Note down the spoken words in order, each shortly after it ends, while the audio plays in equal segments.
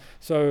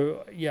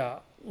So,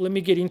 let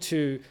me get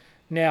into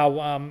now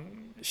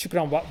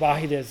Shukran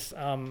Wahida's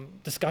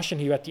discussion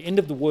here at the end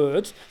of the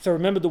words. So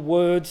remember, the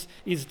words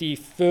is the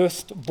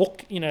first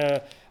book in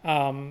a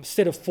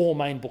set of 4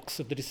 main books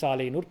of the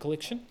Risale-i-Nur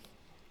collection.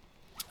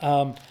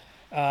 Right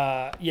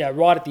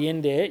at the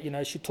end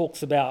there, she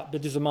talks about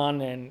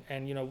Bediüzzaman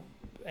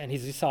and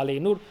his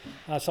Risale-i-Nur.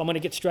 So I'm going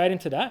to get straight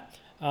into that.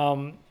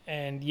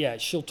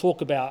 She'll talk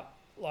about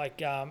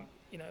the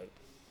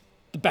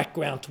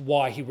background to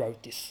why he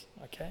wrote this.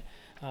 Okay,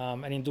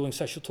 and in doing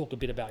so, she'll talk a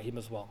bit about him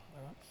as well.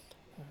 All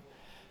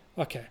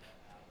right. Okay.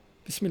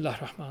 Bismillah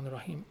ar-Rahman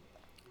ar-Rahim.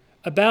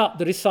 About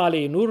the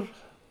Risale-i-Nur,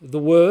 the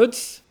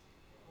words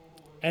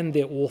and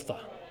their author.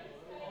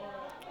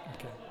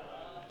 Okay.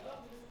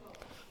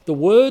 The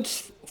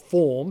words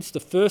forms the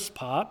first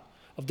part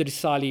of the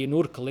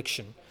Risale-i-Nur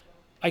collection,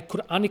 a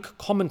Quranic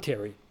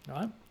commentary.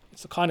 Right?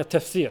 It's a kind of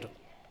tafsir.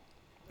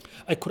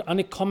 A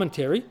Quranic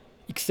commentary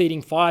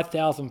exceeding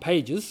 5,000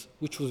 pages,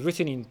 which was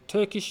written in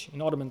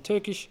Ottoman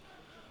Turkish,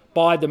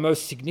 by the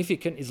most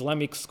significant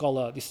Islamic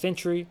scholar this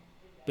century,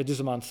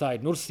 Bediüzzaman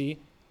Said Nursi,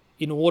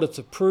 in order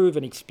to prove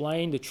and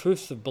explain the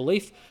truths of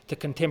belief to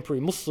contemporary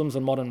Muslims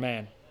and modern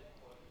man.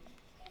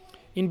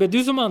 In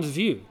Bediüzzaman's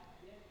view,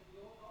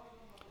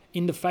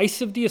 in the face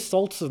of the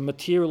assaults of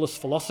materialist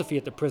philosophy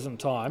at the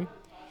present time,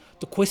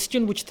 the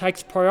question which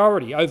takes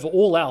priority over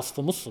all else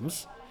for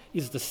Muslims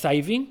is the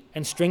saving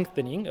and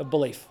strengthening of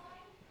belief.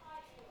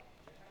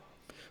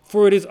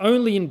 For it is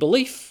only in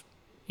belief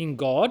in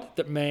God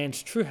that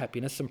man's true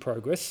happiness and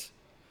progress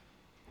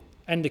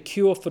and the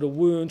cure for the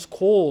wounds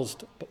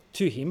caused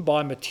to him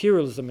by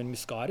materialism and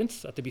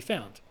misguidance are to be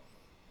found.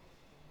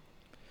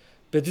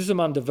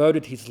 Bediüzzaman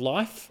devoted his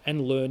life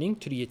and learning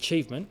to the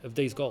achievement of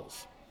these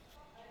goals.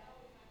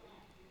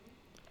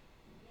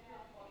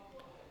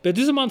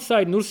 Bediüzzaman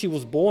Said Nursi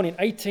was born in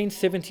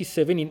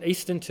 1877 in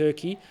eastern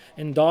Turkey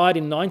and died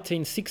in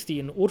 1960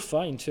 in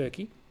Urfa in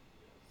Turkey.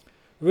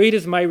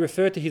 Readers may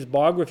refer to his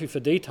biography for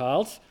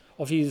details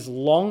of his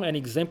long and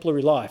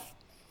exemplary life,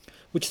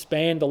 which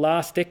spanned the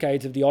last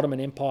decades of the Ottoman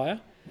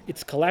Empire,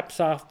 its collapse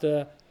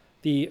after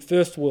the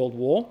First World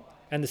War,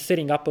 and the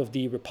setting up of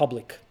the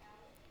Republic,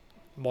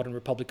 modern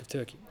Republic of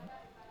Turkey.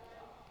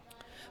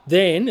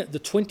 Then the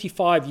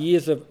 25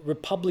 years of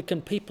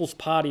Republican People's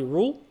Party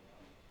rule,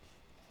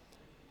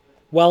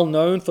 well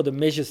known for the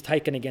measures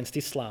taken against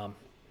Islam,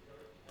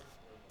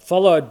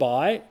 followed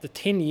by the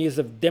 10 years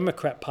of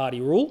Democrat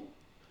Party rule,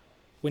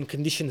 when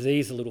conditions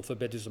ease a little for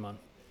Bediüzzaman.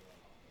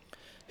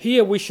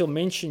 Here we shall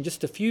mention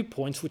just a few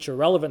points which are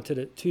relevant to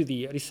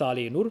the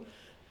Risale-i-Nur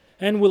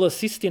and will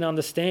assist in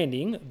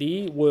understanding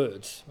the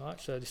words.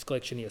 Right? So this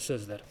collection here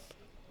says that.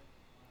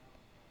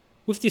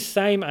 With this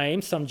same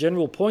aim, some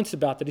general points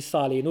about the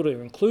Risale-i-Nur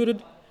are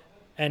included,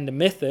 and the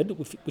method,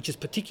 which is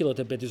particular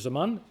to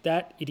Bediüzzaman,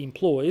 that it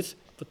employs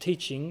for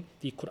teaching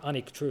the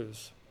Quranic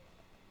truths.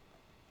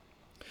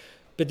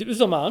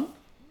 Bediüzzaman,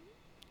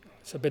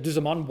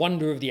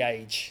 wonder of the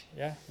age.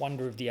 Yeah,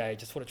 wonder of the age.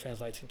 That's what it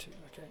translates into.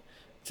 Okay,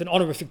 it's an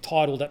honorific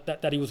title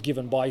that he was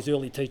given by his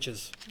early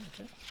teachers.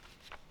 Okay.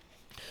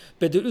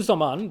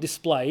 Bediüzzaman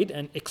displayed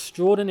an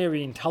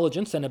extraordinary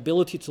intelligence and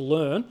ability to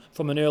learn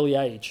from an early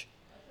age,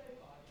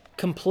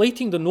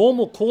 completing the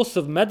normal course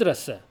of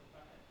madrasa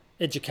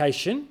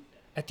education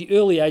at the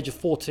early age of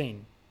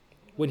 14,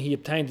 when he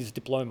obtained his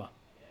diploma.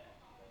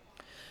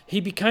 He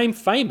became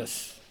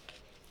famous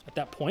at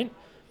that point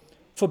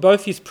for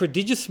both his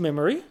prodigious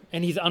memory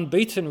and his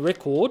unbeaten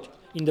record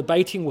in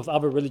debating with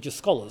other religious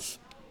scholars.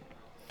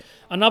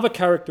 Another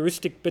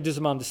characteristic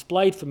Bediüzzaman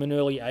displayed from an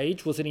early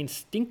age was an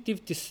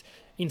instinctive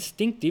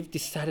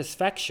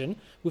dissatisfaction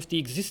with the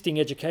existing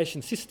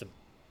education system,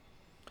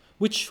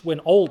 which,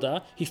 when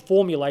older, he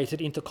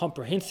formulated into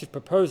comprehensive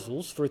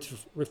proposals for its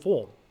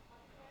reform.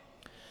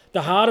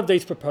 The heart of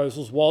these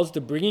proposals was the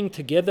bringing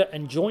together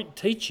and joint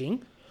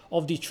teaching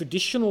of the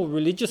traditional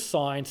religious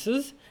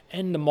sciences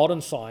and the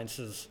modern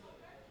sciences,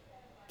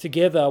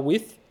 together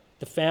with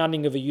the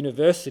founding of a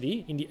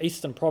university in the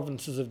eastern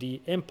provinces of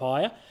the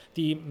empire,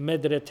 the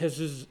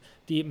Medresetü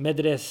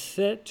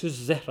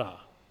Zehra,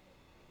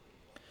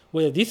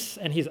 where this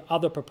and his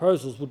other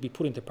proposals would be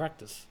put into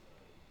practice.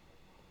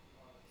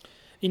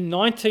 In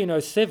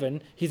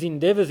 1907, his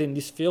endeavours in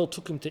this field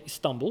took him to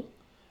Istanbul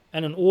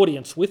and an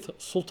audience with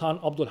Sultan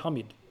Abdul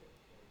Hamid.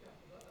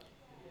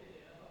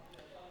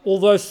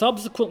 Although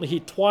subsequently he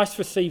twice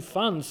received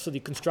funds for the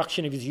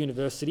construction of his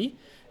university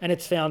and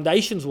its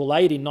foundations were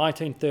laid in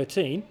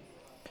 1913,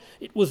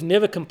 it was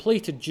never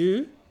completed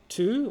due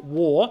to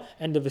war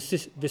and the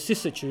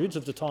vicissitudes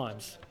of the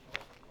times.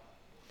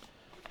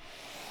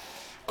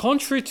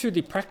 Contrary to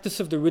the practice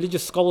of the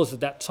religious scholars at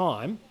that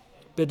time,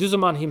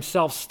 Bediüzzaman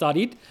himself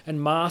studied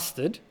and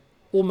mastered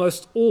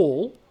almost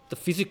all the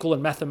physical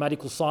and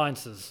mathematical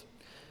sciences,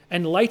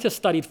 and later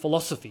studied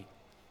philosophy,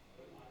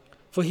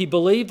 for he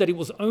believed that it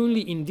was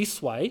only in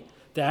this way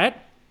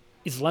that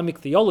Islamic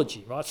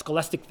theology, right,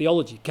 scholastic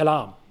theology,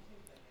 kalam,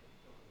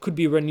 could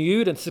be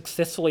renewed and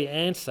successfully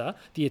answer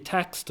the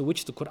attacks to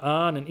which the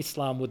Quran and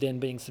Islam were then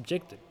being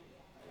subjected.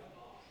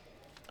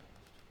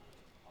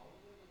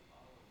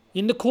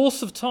 In the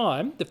course of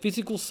time, the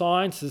physical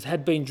sciences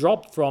had been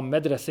dropped from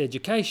madrasa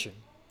education,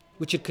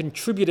 which had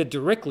contributed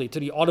directly to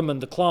the Ottoman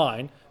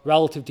decline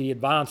relative to the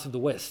advance of the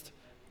West.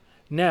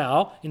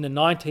 Now, in the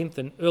 19th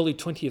and early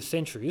 20th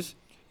centuries,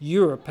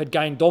 Europe had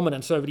gained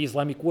dominance over the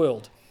Islamic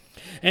world,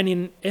 and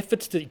in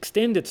efforts to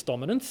extend its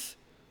dominance,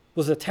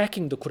 was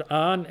attacking the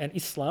Quran and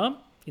Islam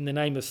in the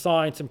name of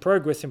science and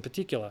progress in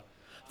particular,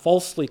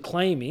 falsely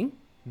claiming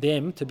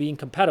them to be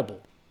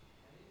incompatible.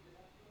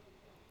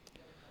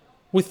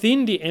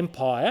 Within the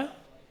empire,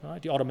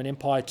 right, the Ottoman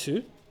Empire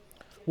too,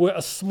 were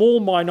a small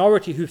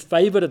minority who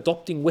favoured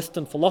adopting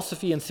Western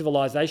philosophy and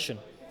civilization.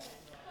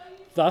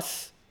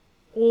 Thus,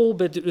 all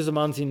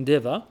Bediüzzaman's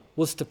endeavour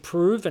was to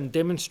prove and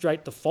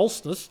demonstrate the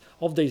falseness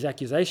of these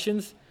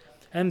accusations,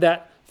 and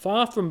that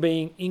far from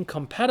being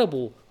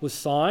incompatible with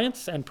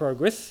science and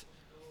progress,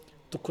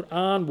 the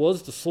Quran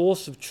was the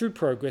source of true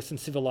progress and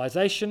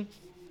civilization,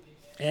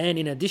 and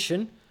in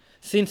addition,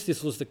 since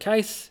this was the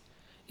case,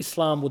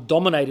 Islam would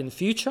dominate in the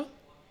future,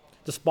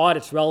 despite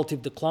its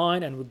relative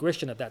decline and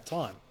regression at that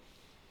time.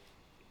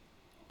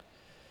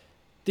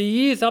 The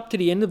years up to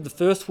the end of the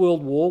First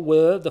World War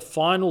were the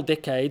final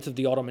decades of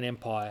the Ottoman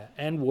Empire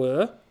and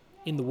were,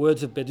 in the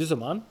words of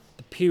Bediüzzaman,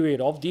 the period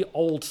of the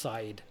Old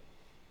Said.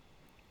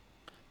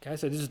 Okay,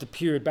 so this is the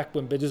period back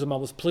when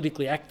Bediüzzaman was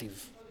politically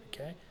active.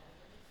 Okay.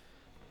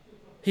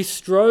 He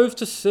strove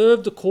to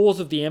serve the cause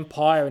of the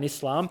empire and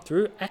Islam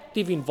through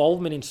active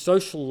involvement in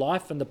social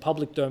life and the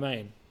public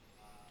domain.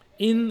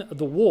 In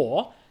the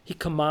war, he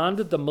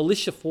commanded the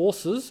militia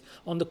forces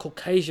on the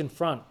Caucasian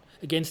front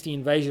against the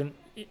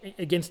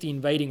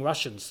invading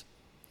Russians,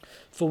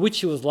 for which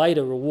he was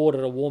later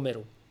rewarded a war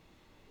medal.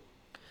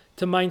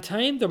 To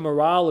maintain the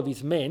morale of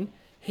his men,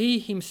 he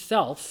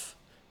himself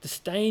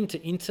disdained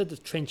to enter the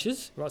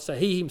trenches, right? So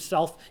he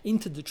himself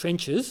entered the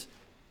trenches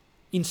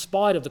in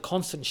spite of the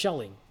constant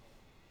shelling.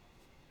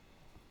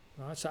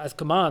 Right? So as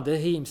commander,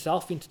 he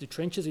himself entered the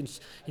trenches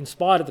in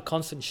spite of the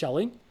constant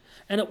shelling,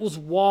 and it was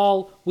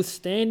while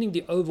withstanding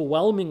the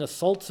overwhelming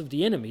assaults of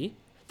the enemy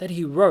that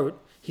he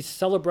wrote his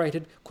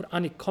celebrated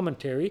Quranic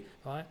commentary,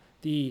 right?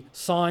 The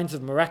Signs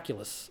of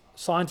Miraculousness,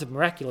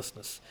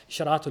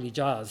 Isharatul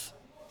Ijaz,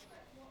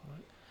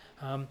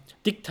 right?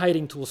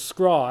 Dictating to a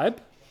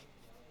scribe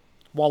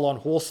while on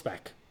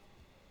horseback.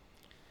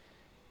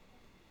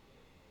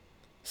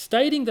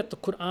 Stating that the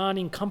Quran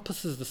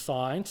encompasses the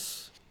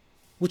signs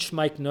which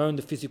make known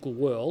the physical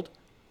world,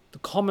 the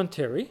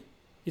commentary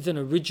is an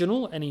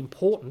original and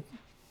important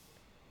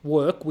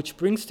work which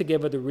brings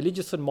together the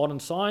religious and modern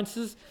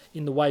sciences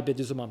in the way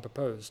Bediüzzaman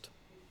proposed.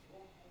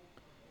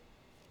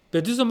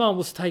 Bediüzzaman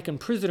was taken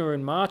prisoner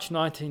in March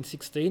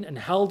 1916 and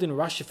held in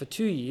Russia for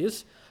 2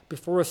 years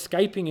before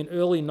escaping in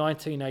early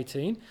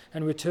 1918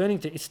 and returning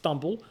to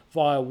Istanbul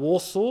via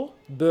Warsaw,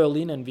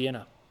 Berlin and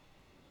Vienna.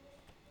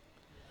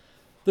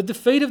 The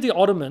defeat of the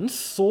Ottomans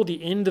saw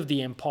the end of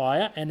the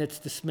empire and its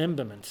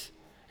dismemberment,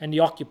 and the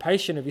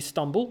occupation of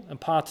Istanbul and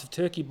parts of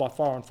Turkey by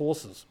foreign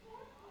forces.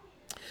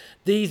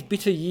 These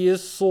bitter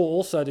years saw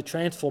also the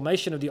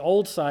transformation of the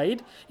Old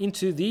Said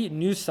into the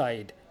New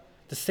Said,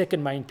 the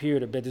second main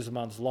period of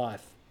Bediüzzaman's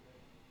life.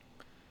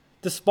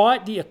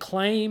 Despite the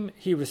acclaim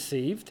he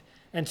received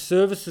and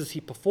services he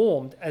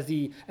performed as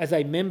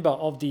a member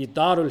of the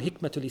Darul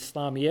Hikmatul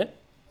Islamiyya,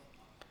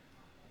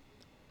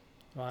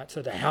 right,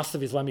 so the House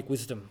of Islamic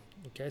Wisdom.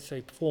 Okay, so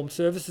he performed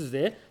services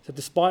there. So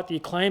despite the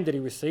acclaim that he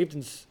received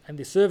and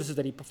the services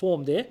that he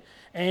performed there,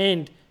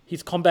 and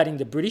his combating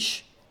the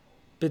British,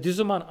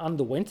 Bediüzzaman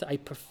underwent a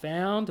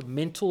profound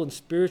mental and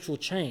spiritual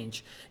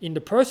change, in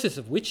the process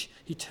of which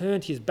he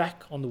turned his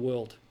back on the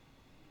world.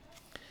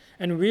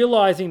 And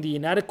realizing the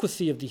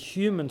inadequacy of the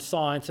human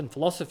science and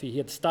philosophy he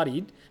had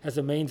studied as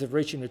a means of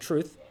reaching the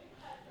truth,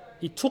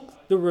 he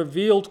took the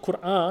revealed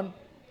Quran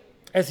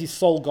as his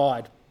sole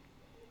guide.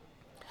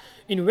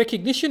 In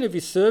recognition of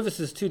his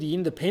services to the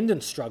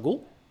independence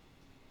struggle,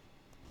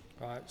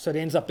 right, so it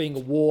ends up being a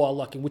war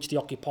like in which the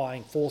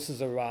occupying forces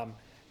are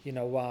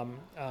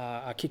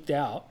kicked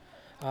out.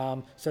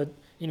 So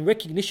in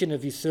recognition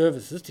of his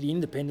services to the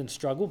independence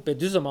struggle,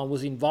 Bediüzzaman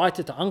was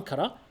invited to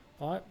Ankara,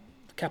 right,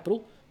 the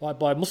capital,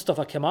 by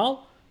Mustafa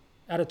Kemal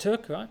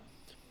Ataturk, right?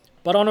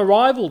 But on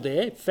arrival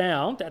there,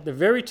 found at the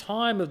very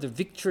time of the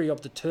victory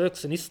of the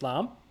Turks in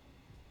Islam,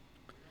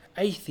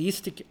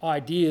 atheistic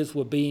ideas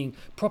were being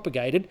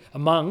propagated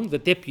among the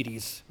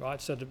deputies, right?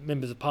 So the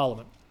members of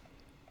parliament.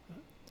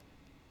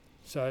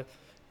 So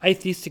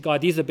atheistic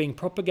ideas are being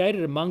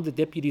propagated among the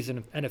deputies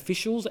and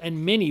officials,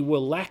 and many were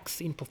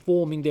lax in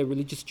performing their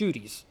religious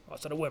duties. Right?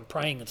 So they weren't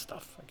praying and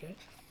stuff. Okay.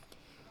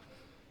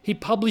 He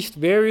published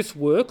various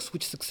works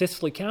which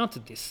successfully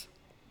countered this.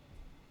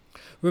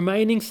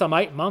 Remaining some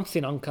 8 months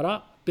in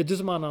Ankara,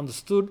 Bediüzzaman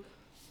understood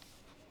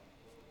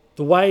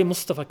the way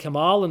Mustafa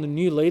Kemal and the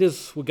new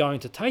leaders were going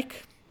to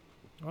take.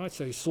 Right?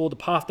 So he saw the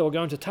path they were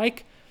going to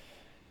take.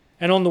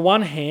 And on the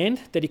one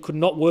hand, that he could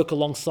not work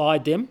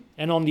alongside them,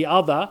 and on the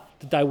other,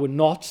 that they were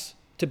not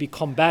to be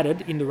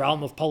combated in the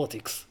realm of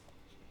politics.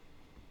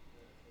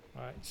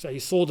 Right? So he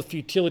saw the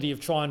futility of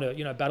trying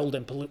to, battle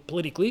them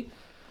politically.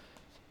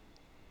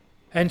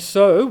 And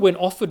so, when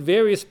offered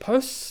various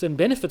posts and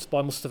benefits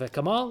by Mustafa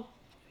Kemal,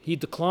 he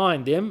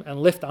declined them and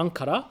left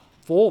Ankara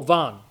for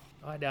Van,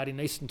 right, out in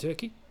eastern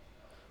Turkey,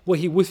 where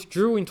he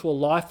withdrew into a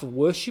life of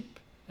worship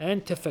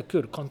and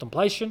tefekkür,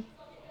 contemplation.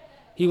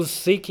 He was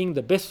seeking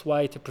the best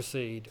way to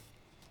proceed.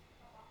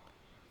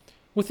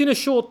 Within a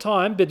short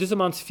time,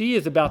 Bediüzzaman's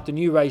fears about the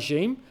new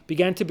regime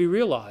began to be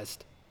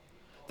realised.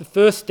 The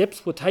first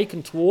steps were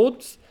taken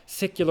towards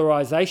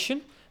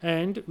secularisation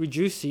and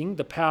reducing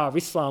the power of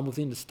Islam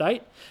within the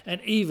state,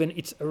 and even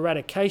its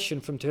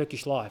eradication from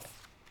Turkish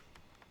life.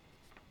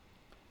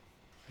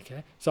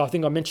 Okay, so I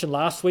think I mentioned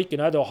last week,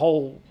 the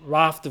whole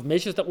raft of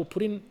measures that were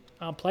put in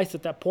place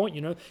at that point.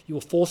 You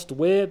were forced to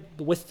wear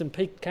the Western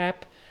peaked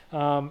cap.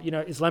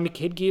 Islamic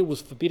headgear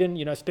was forbidden.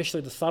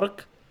 Especially the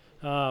sarq,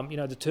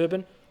 the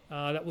turban.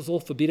 That was all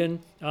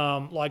forbidden.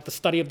 Like the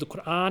study of the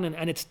Quran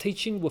and its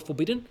teaching were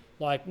forbidden.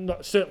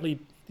 Certainly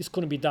this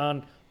couldn't be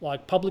done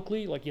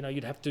publicly.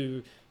 You'd have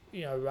to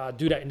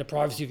do that in the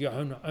privacy of your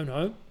own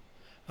home.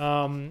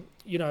 All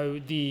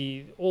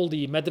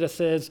the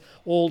madrasas,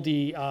 all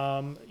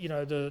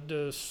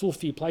the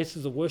Sufi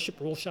places of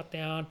worship were all shut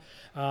down.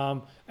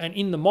 And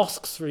in the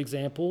mosques, for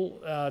example,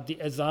 the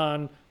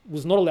azan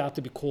was not allowed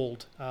to be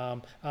called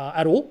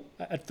at all.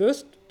 At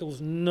first, there was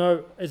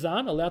no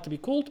azan allowed to be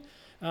called.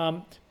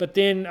 But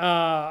then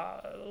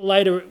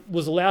later it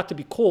was allowed to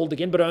be called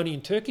again, but only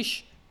in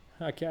Turkish.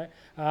 Okay,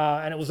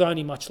 and it was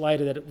only much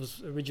later that it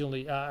was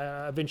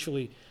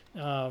eventually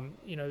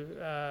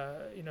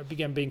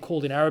began being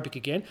called in Arabic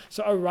again.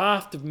 So a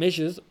raft of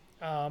measures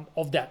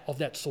of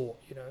that sort,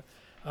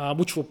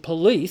 which were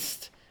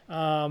policed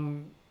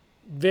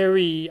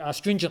very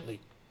stringently.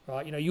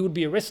 Right, you would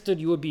be arrested,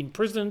 you would be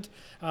imprisoned,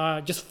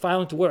 just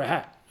failing to wear a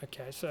hat.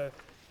 Okay, so.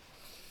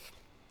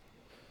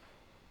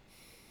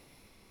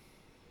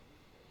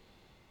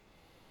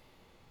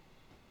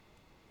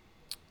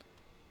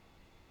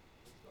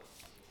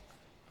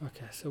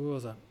 Okay, so where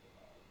was I?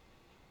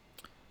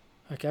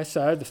 Okay,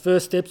 so the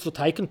first steps were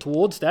taken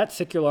towards that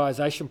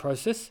secularisation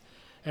process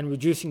and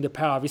reducing the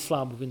power of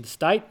Islam within the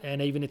state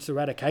and even its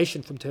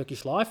eradication from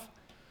Turkish life.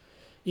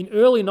 In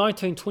early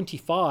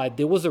 1925,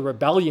 there was a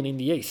rebellion in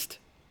the east.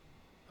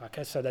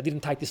 Okay, so they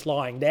didn't take this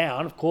lying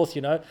down. Of course,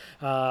 there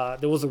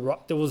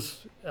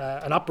was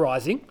an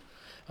uprising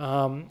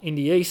in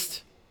the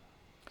east,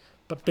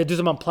 but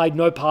Bediüzzaman played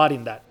no part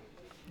in that.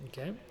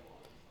 Okay.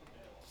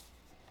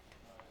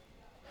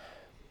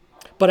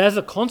 But as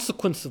a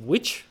consequence of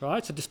which,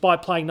 right, so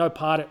despite playing no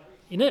part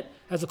in it,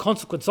 as a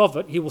consequence of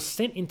it, he was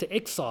sent into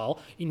exile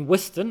in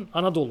western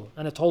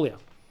Anatolia,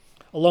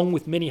 along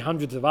with many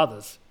hundreds of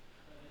others.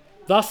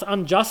 Thus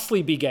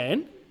unjustly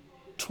began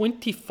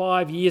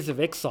 25 years of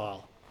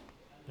exile,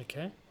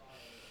 okay,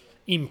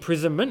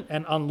 imprisonment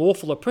and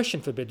unlawful oppression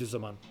for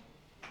Bediüzzaman.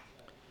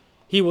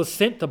 He was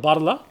sent to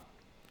Barla,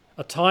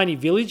 a tiny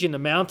village in the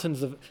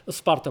mountains of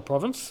Isparta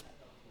province.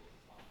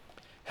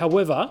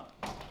 However,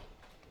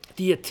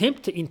 the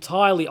attempt to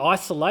entirely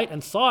isolate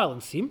and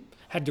silence him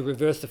had the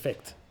reverse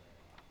effect.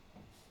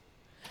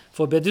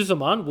 For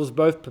Bediüzzaman was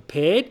both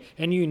prepared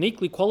and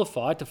uniquely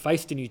qualified to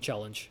face the new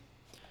challenge.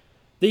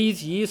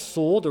 These years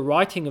saw the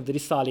writing of the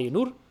Risale-i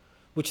Nur,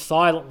 which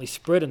silently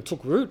spread and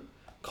took root,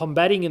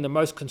 combating in the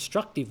most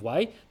constructive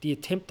way the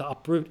attempt to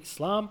uproot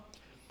Islam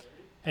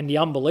and the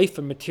unbelief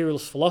and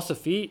materialist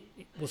philosophy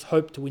it was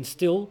hoped to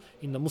instill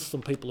in the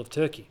Muslim people of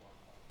Turkey.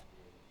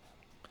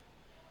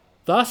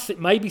 Thus, it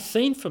may be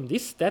seen from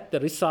this that the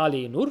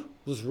Risale-i Nur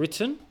was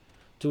written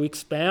to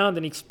expound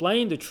and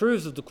explain the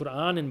truths of the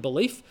Quran and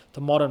belief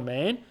to modern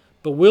man,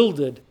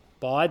 bewildered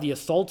by the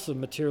assaults of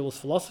materialist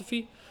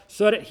philosophy,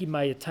 so that he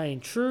may attain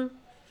true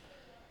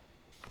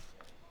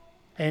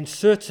and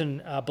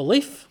certain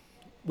belief,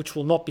 which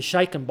will not be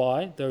shaken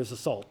by those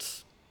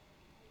assaults.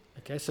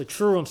 Okay, so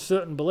true and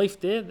certain belief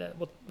there,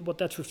 what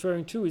that's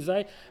referring to is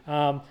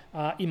iman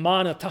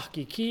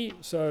tahqiqi.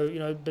 So,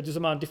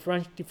 Bediüzzaman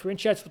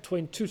differentiates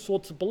between two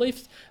sorts of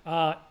beliefs.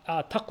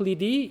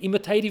 Taqlidi,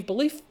 imitative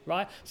belief,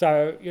 right?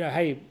 So,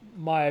 hey,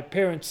 my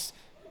parents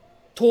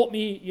taught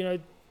me,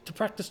 to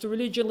practice the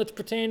religion, let's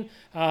pretend.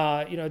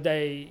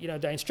 They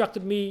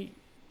instructed me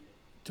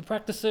to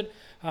practice it.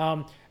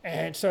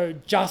 And so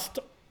just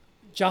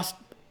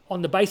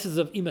on the basis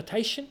of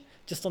imitation,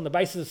 just on the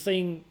basis of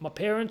seeing my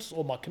parents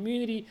or my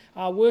community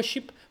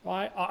worship,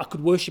 right? I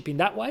could worship in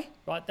that way,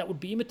 right? That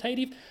would be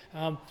imitative.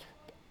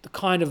 The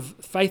kind of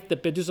faith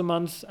that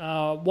Bediüzzaman's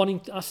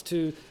wanting us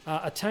to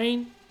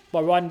attain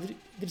by writing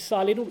the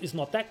Risale-i Nur is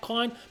not that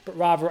kind, but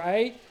rather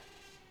a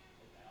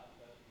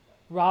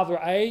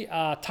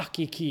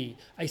tahqiqi,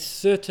 a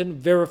certain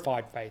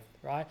verified faith,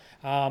 right?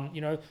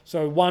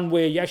 So one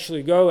where you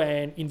actually go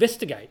and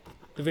investigate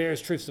the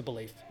various truths of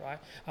belief, right?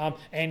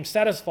 And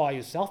satisfy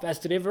yourself as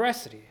to their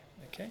veracity.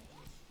 Okay.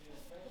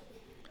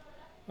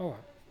 All right.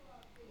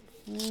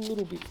 A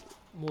little bit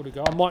more to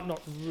go. I might not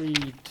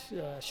read.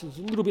 She was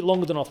a little bit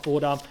longer than I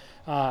thought.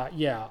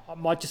 I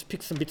might just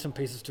pick some bits and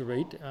pieces to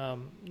read,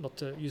 not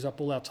to use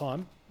up all our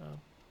time.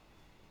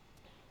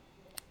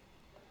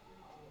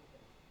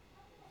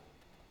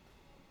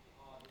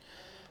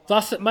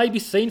 Thus, it may be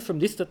seen from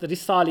this that the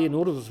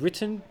Risale-i-Nur was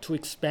written to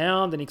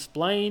expound and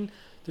explain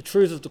the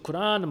truths of the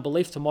Quran and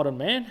belief to modern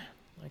man.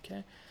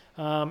 Okay,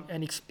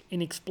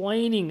 in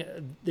explaining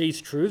these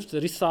truths, the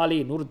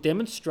Risale-i-Nur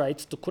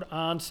demonstrates the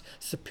Quran's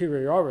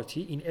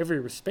superiority in every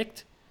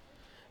respect.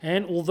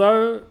 And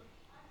although,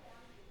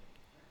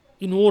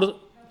 in order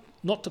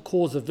not to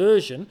cause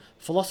aversion,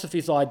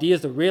 philosophy's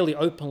ideas are rarely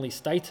openly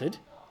stated,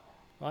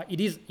 right?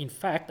 It is, in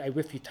fact, a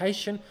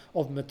refutation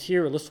of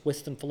materialist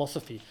Western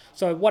philosophy.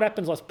 So what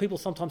happens is people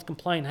sometimes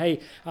complain,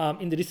 hey,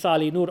 in the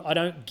Risale-i-Nur, I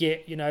don't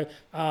get, like,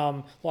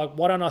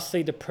 why don't I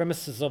see the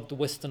premises of the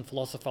Western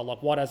philosopher?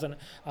 Like, why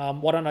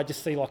don't I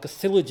just see like a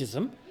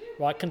syllogism,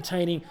 right,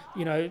 containing,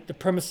 the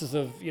premises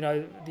of,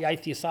 the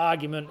atheist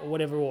argument or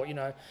whatever, or,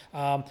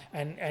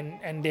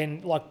 and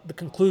then like the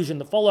conclusion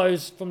that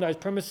follows from those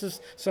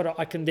premises, so that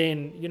I can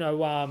then,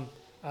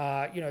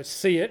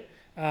 see it,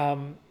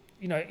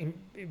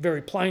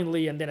 very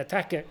plainly and then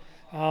attack it.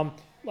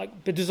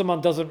 Like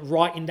Bediüzzaman doesn't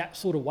write in that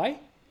sort of way.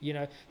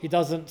 He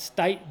doesn't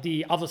state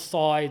the other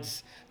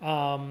side's,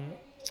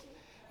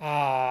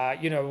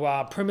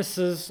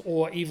 premises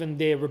or even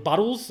their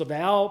rebuttals of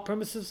our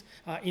premises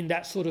in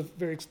that sort of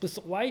very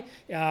explicit way.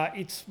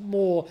 It's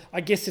more, I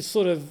guess, it's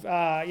sort of,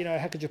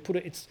 how could you put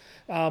it?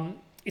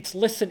 It's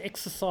less an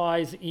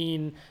exercise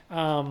in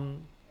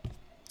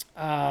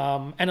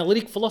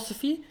analytic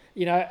philosophy,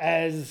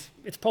 as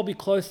it's probably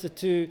closer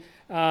to,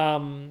 a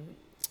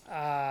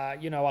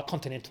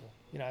continental,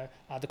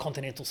 the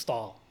continental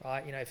style,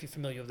 right? If you're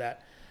familiar with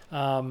that.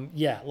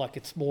 Like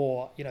it's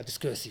more,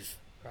 discursive,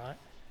 right?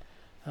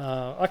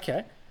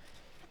 Okay.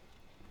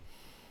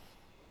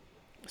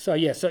 So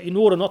in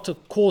order not to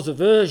cause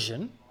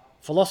aversion,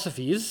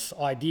 philosophy's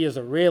ideas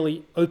are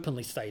rarely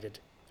openly stated,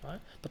 right?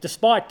 But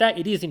despite that,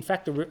 it is in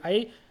fact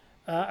a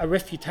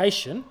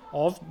refutation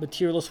of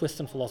materialist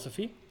Western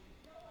philosophy.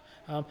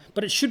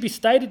 But it should be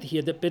stated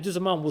here that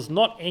Bediüzzaman was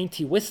not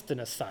anti-Western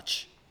as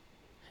such.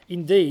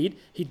 Indeed,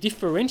 he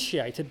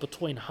differentiated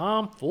between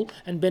harmful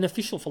and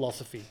beneficial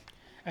philosophy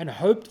and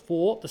hoped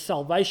for the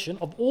salvation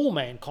of all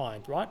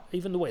mankind, right?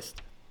 Even the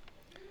West.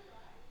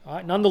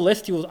 Right?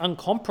 Nonetheless, he was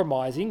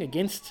uncompromising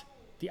against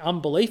the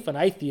unbelief and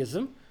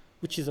atheism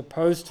which is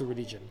opposed to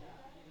religion.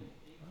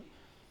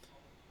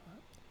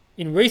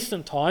 In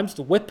recent times,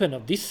 the weapon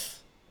of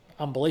this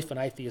unbelief and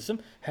atheism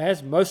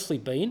has mostly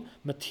been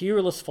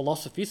materialist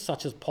philosophies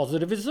such as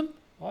positivism,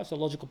 right? So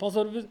logical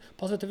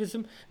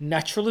positivism,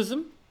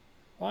 naturalism,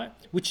 right?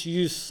 Which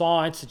use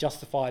science to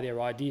justify their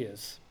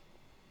ideas.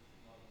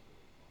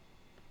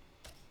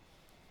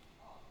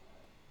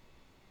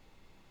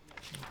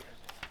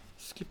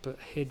 Skip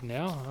ahead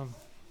now.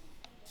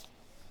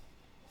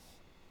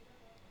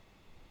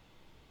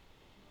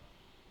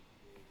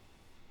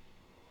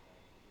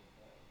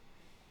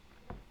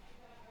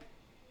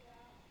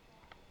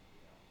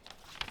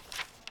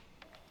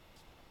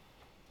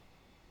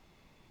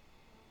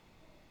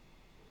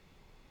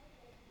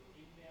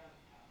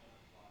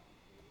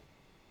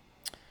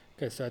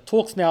 Okay, so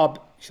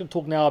should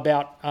talk now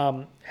about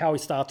how he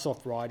starts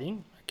off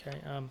writing. Okay.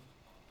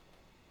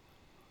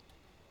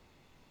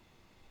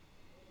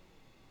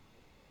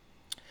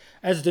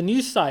 As the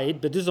new Sayyid,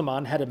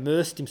 Bediüzzaman had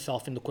immersed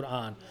himself in the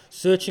Quran,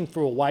 searching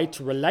for a way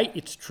to relate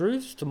its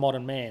truths to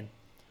modern man.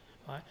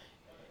 Right?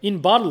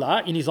 In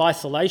Barla, in his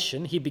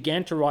isolation, he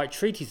began to write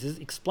treatises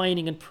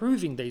explaining and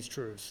proving these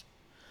truths.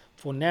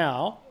 For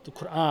now, the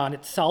Quran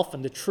itself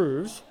and the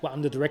truths were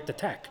under direct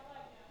attack.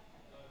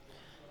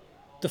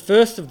 The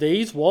first of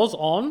these was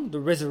on the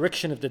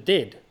resurrection of the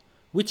dead,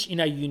 which in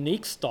a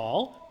unique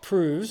style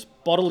proves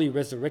bodily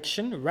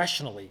resurrection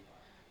rationally,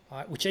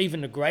 right, which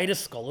even the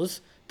greatest scholars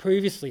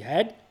previously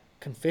had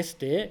confessed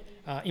their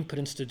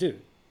impotence to do.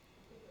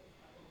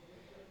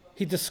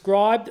 He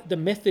described the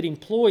method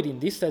employed in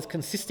this as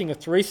consisting of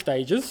 3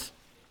 stages.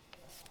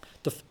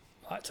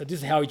 So this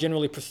is how he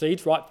generally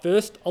proceeds, right?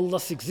 First,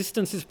 Allah's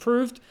existence is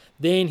proved,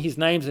 then his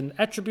names and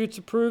attributes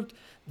are proved,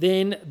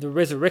 then the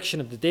resurrection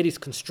of the dead is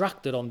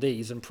constructed on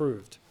these and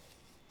proved.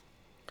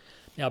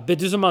 Now,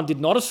 Bediüzzaman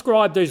did not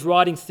ascribe these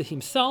writings to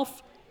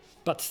himself,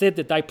 but said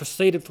that they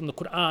proceeded from the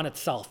Quran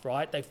itself,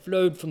 right? They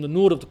flowed from the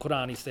nur of the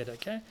Quran, he said,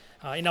 okay?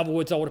 In other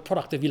words, they were a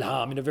product of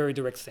ilham in a very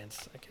direct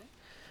sense, okay?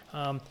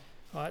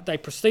 Right? They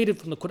proceeded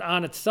from the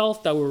Quran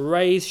itself. They were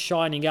rays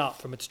shining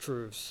out from its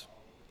truths.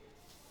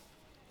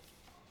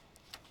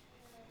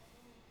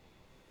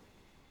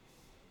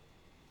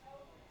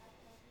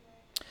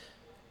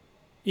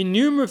 In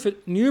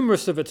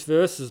numerous of its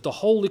verses, the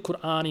Holy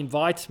Quran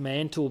invites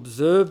man to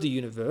observe the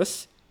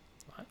universe,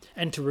 right,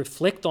 and to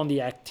reflect on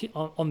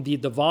the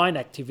divine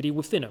activity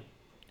within it.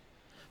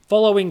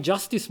 Following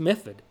just this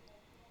method,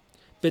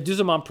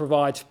 Bediüzzaman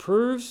provides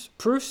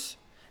proofs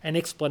and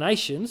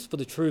explanations for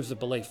the truths of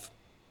belief.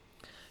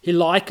 He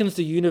likens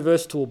the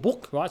universe to a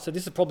book, right? So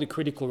this is probably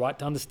critical, right,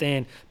 to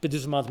understand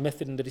Bediüzzaman's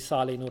method in the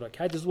Risale-i-Nur,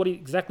 okay? This is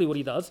exactly what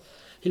he does.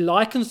 He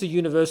likens the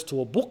universe to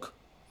a book,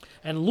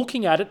 and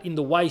looking at it in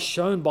the way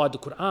shown by the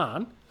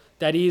Quran,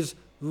 that is,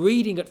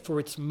 reading it for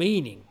its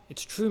meaning,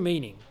 its true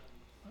meaning.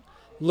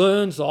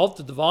 learns of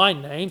the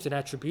divine names and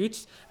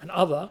attributes and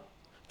other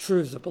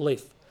truths of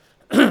belief.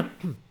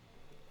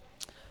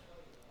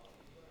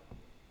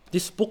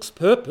 This book's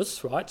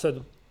purpose, right,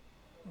 so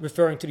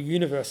referring to the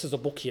universe as a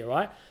book here,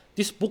 right,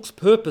 this book's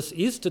purpose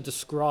is to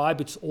describe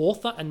its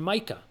author and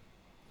maker.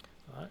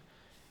 Right?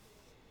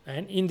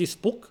 And in this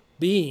book,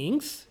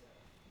 beings,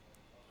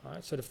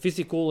 right, so the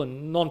physical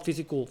and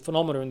non-physical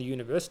phenomena in the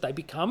universe, they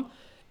become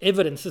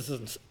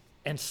evidences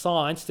and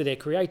signs to their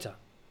creator.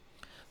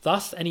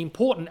 Thus, an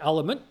important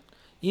element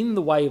in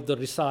the way of the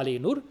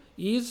Risale-i-Nur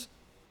is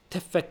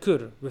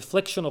tafakkur,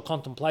 reflection or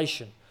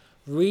contemplation,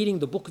 reading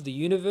the book of the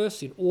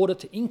universe in order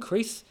to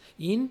increase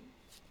in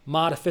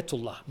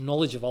ma'rifatullah,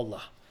 knowledge of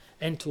Allah,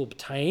 and to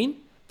obtain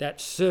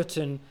that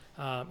certain,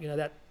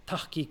 that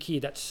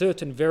tahqiqi, that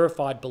certain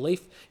verified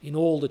belief in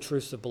all the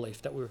truths of belief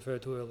that we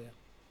referred to earlier.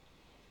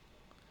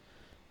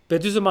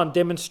 Bediüzzaman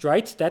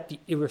demonstrates that the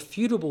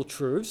irrefutable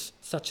truths,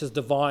 such as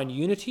divine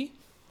unity,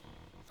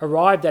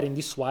 arrived at in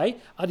this way,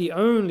 are the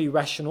only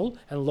rational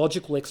and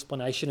logical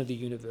explanation of the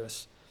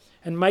universe.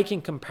 And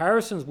making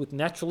comparisons with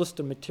naturalist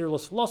and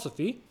materialist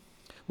philosophy,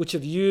 which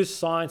have used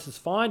science's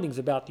findings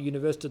about the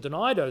universe to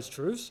deny those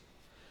truths,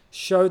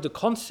 show the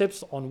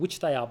concepts on which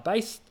they are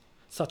based,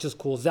 such as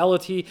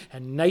causality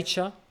and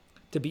nature,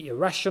 to be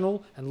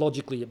irrational and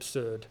logically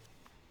absurd.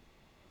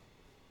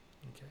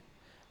 Okay.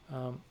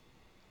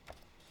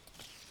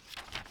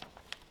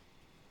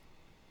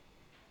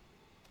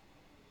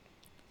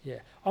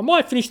 Yeah, I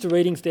might finish the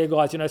readings there,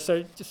 guys.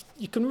 So just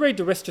you can read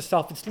the rest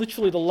yourself. It's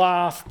literally the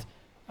last.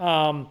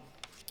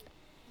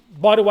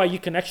 By the way, you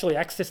can actually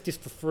access this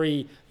for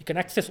free. You can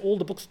access all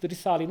the books of the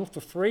Risale-i-Nur for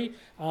free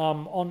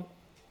on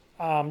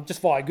just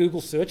via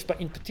Google search.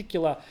 But in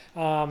particular,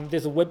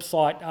 there's a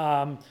website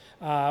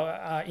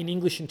in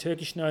English and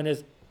Turkish known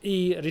as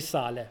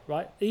e-Risale,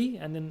 right? E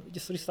and then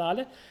just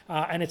Risale,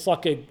 and it's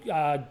like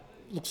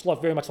looks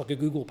like very much like a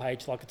Google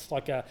page, like it's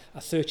like a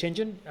search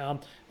engine.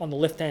 On the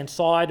left-hand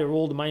side are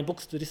all the main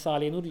books of the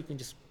Risale-i-Nur. You can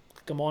just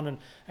click them on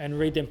and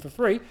read them for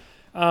free.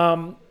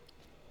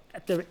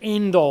 At the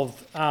end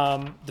of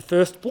the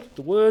first book,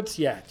 the words,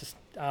 just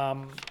a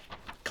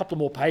couple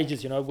more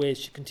pages, where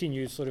she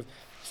continues sort of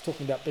just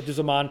talking about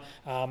Bediüzzaman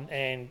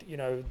and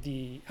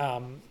the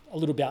a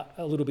little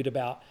bit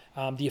about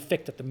the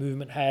effect that the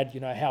movement had,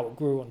 how it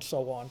grew and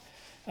so on.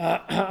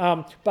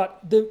 But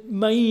the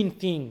main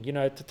thing,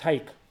 to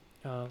take.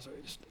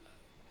 Sorry, just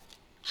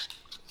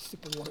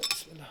sip of water.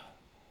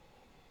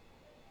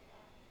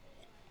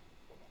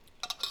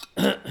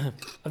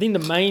 I think the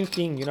main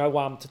thing,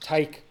 to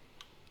take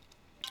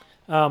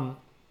from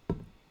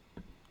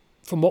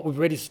what we've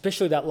read,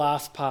 especially that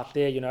last part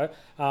there,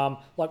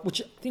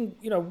 which I think,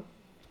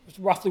 is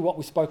roughly what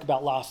we spoke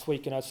about last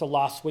week, So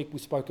last week we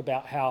spoke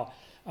about how,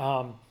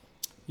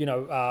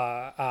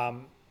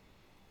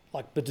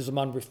 like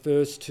Bediüzzaman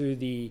refers to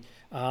the,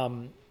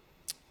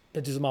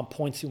 Bediüzzaman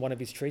points in one of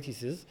his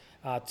treatises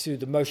to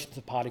the motions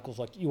of particles,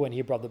 like you weren't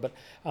here, brother, but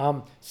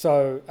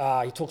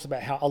he talks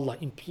about how Allah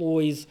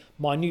employs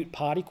minute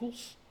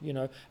particles,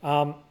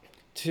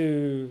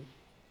 to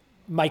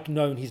make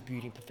known his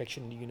beauty and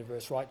perfection in the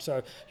universe, right?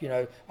 So,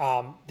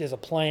 there's a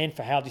plan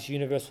for how this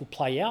universe will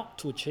play out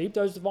to achieve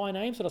those divine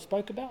aims that I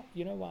spoke about,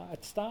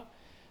 at the start.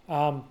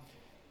 How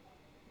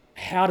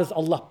does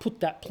Allah put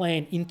that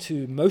plan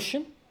into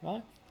motion,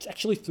 right? It's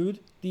actually through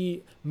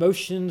the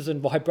motions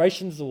and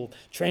vibrations or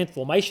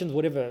transformations,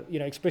 whatever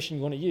expression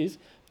you want to use,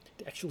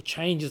 the actual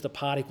changes the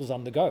particles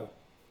undergo.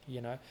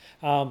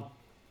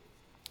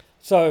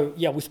 So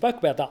we spoke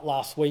about that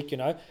last week.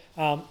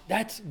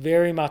 That's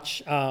very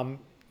much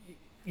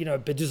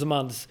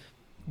Bediüzzaman's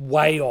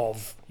way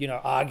of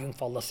arguing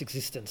for Allah's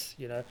existence.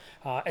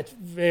 It's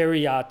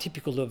very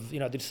typical of the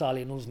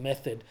Risale-i-Nur's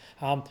method.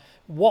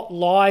 What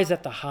lies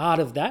at the heart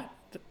of that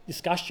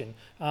discussion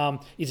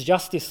is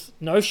just this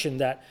notion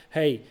that,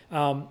 hey,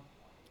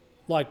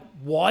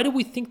 why do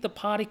we think the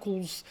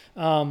particles,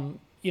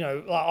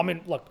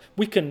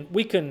 we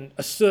can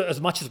assert as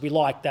much as we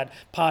like that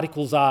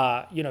particles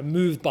are,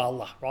 moved by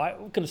Allah,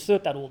 right? We can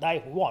assert that all day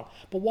if we want.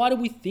 But why do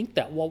we think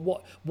that?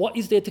 Well, what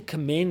is there to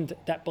commend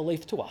that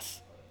belief to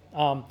us?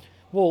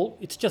 Well,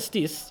 it's just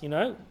this,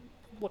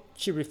 what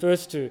she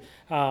refers to,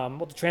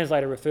 what the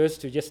translator refers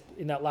to just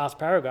in that last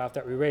paragraph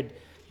that we read,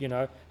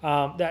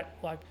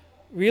 that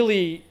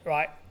really,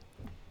 right,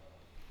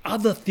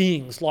 other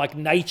things like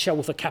nature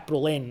with a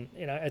capital N,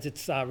 as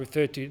it's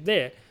referred to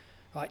there,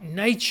 right,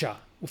 nature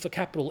with a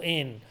capital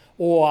N,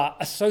 or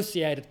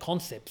associated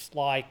concepts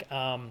like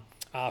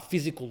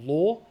physical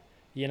law,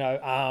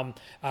 the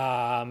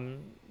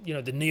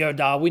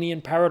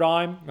neo-Darwinian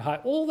paradigm,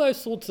 right, all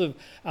those sorts of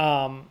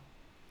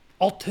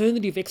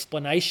alternative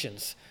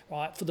explanations,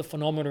 right, for the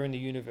phenomena in the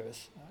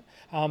universe.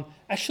 Right?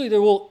 Actually, they're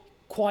all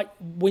quite,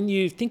 when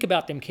you think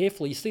about them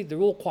carefully, you see they're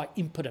all quite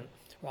impotent,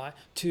 right,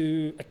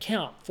 to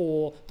account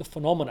for the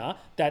phenomena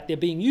that they're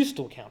being used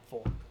to account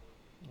for.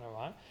 All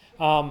right.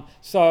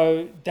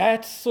 So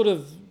that's I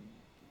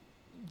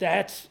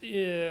guess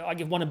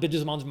one of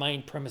Bediüzzaman's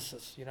main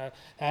premises.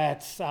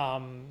 That's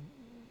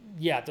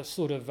the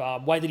sort of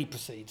way that he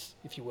proceeds,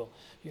 if you will.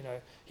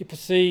 He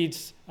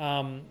proceeds,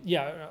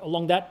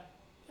 along that,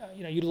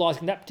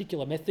 utilising that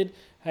particular method.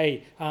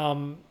 Hey,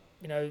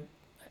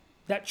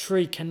 that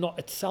tree cannot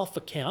itself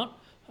account.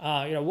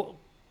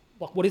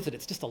 What is it?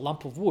 It's just a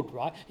lump of wood,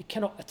 right? It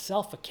cannot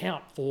itself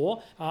account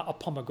for a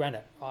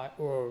pomegranate, right,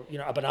 or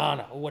a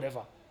banana or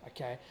whatever.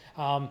 Okay,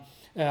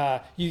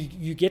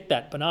 you get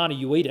that banana,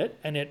 you eat it,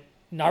 and it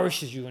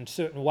nourishes you in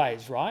certain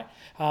ways, right?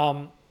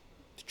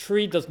 The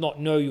tree does not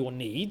know your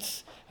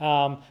needs.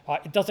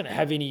 It doesn't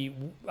have any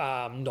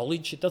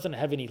knowledge. It doesn't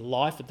have any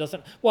life. It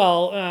doesn't.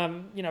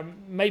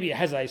 Maybe it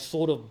has a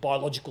sort of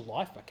biological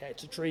life. Okay,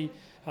 it's a tree.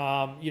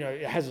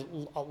 It has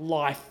a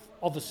life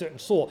of a certain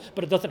sort,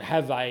 but it doesn't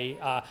have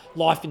a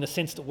life in the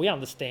sense that we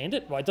understand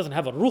it. Right? It doesn't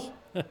have a ruh.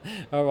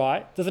 All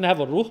right, it doesn't have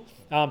a ruh.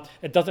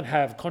 It doesn't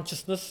have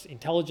consciousness,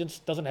 intelligence.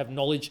 Doesn't have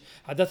knowledge.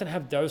 It doesn't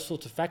have those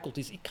sorts of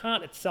faculties. It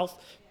can't itself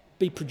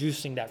be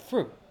producing that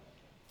fruit.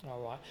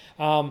 All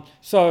right.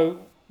 So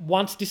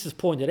once this is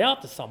pointed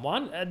out to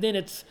someone, then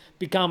it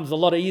becomes a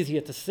lot easier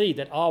to see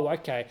that,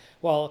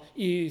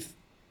 if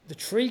the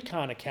tree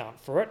can't account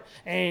for it,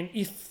 and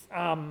if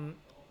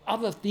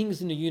other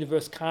things in the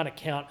universe can't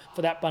account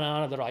for that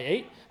banana that I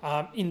eat,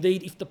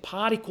 indeed, if the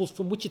particles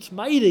from which it's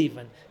made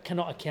even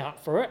cannot account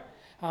for it,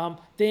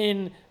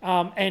 and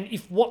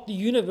if what the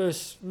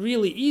universe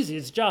really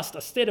is just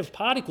a set of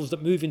particles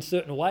that move in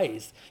certain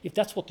ways, if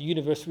that's what the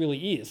universe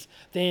really is,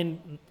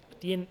 then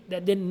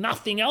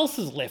nothing else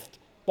is left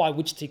by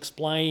which to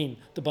explain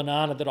the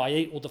banana that I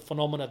eat or the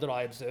phenomena that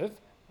I observe.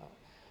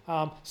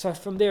 So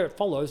from there it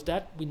follows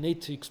that we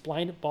need to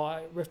explain it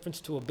by reference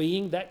to a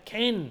being that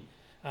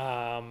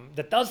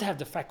that does have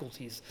the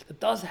faculties, that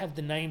does have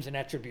the names and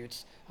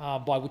attributes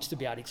by which to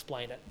be able to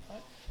explain it.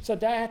 Right? So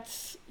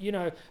that's,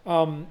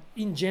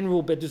 in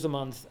general,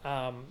 Bediüzzaman's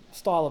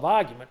style of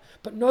argument.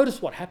 But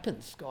notice what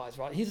happens, guys,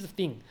 right? Here's the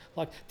thing.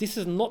 Like, this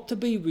is not to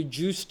be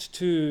reduced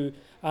to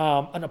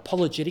an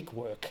apologetic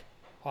work.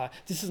 Right?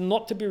 This is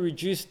not to be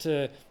reduced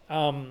to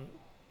a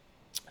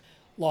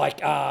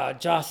work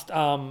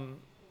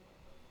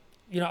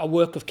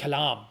of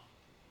kalam.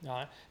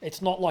 Right?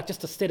 It's not like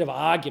just a set of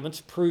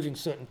arguments proving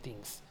certain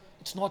things.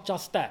 It's not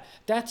just that.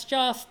 That's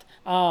just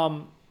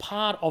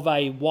part of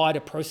a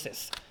wider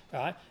process.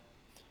 Right?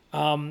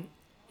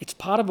 It's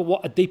part of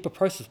a deeper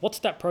process. What's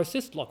that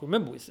process? Like,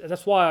 remember,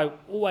 that's why I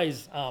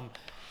always,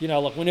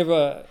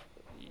 whenever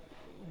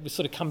we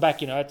sort of come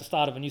back, at the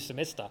start of a new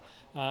semester,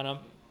 and I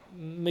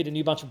meet a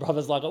new bunch of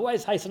brothers, like, I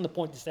always hasten to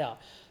point this out.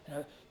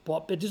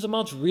 What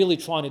Bediüzzaman's really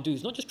trying to do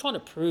is not just trying to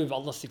prove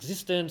Allah's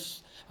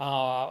existence,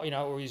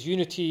 or his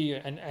unity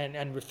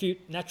and refute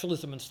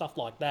naturalism and stuff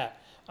like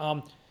that.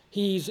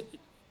 He's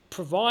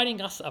providing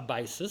us a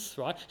basis,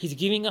 right? He's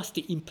giving us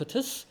the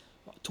impetus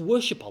to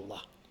worship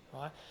Allah,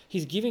 right?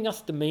 He's giving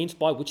us the means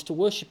by which to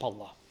worship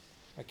Allah,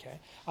 okay?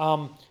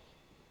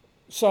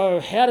 So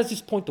how does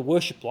this point to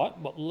worship like?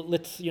 Well,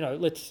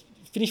 let's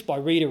finish by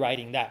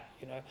reiterating that,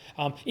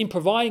 in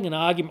providing an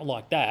argument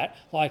like that,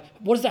 like,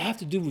 what does that have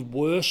to do with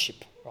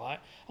worship, right?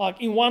 Like,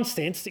 in one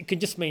sense, it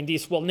could just mean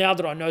this: well, now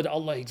that I know that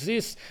Allah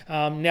exists,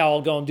 now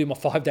I'll go and do my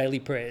 5 daily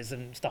prayers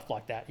and stuff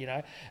like that,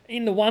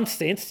 In the one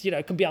sense,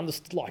 it can be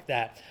understood like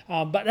that.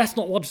 But that's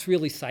not what it's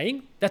really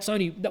saying. That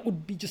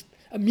would be just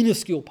a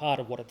minuscule part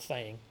of what it's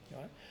saying,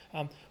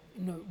 right?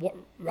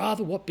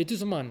 What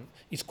Bediüzzaman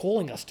is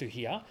calling us to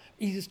here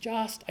is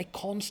just a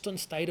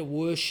constant state of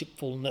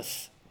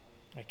worshipfulness,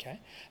 okay?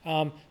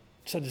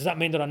 So does that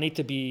mean that I need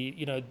to be,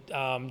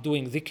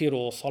 doing dhikr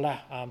or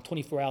salah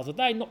 24 hours a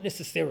day? Not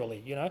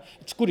necessarily,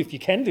 It's good if you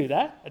can do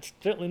that. It's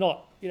certainly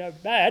not,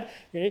 bad.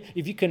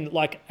 If you can,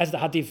 like, as the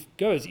hadith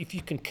goes, if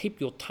you can keep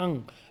your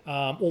tongue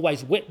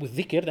always wet with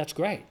dhikr, that's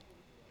great.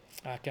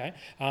 Okay,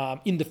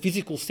 in the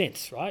physical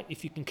sense, right?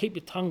 If you can keep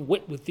your tongue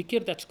wet with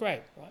dhikr, that's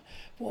great, right?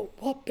 Well,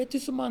 what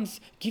Bediüzzaman's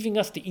giving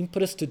us the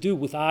impetus to do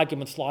with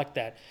arguments like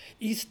that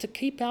is to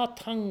keep our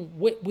tongue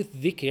wet with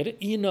dhikr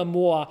in a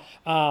more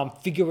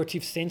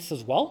figurative sense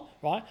as well,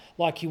 right?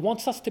 Like, he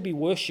wants us to be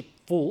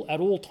worshipful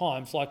at all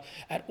times. Like,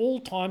 at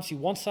all times, he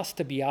wants us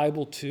to be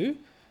able to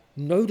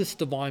notice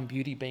divine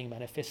beauty being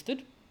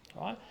manifested,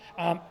 right?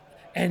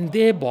 And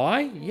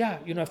thereby,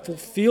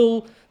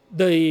 fulfill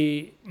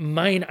the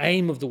main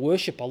aim of the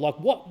worshipper. Like,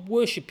 what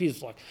worship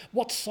is, like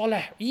what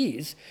salah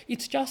is,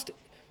 it's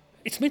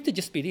meant to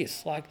just be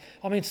this. Like,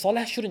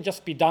 salah shouldn't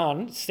just be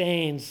done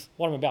sans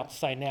what I'm about to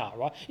say now,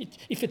 right?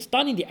 If it's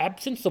done in the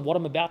absence of what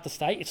I'm about to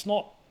say, it's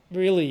not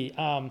really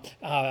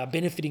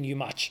benefiting you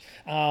much.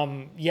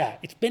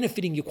 It's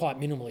benefiting you quite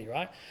minimally,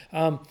 right?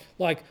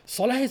 Like,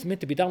 salah is meant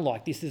to be done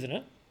like this, isn't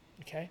it?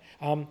 Okay.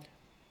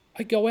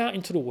 I go out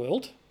into the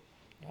world,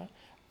 right?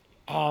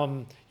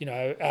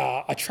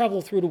 I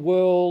travel through the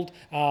world.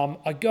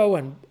 I go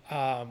and,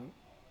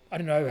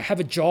 have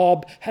a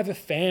job, have a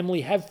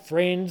family, have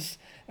friends,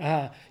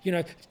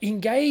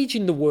 engage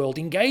in the world,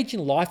 engage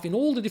in life in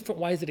all the different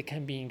ways that it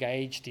can be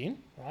engaged in,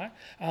 right?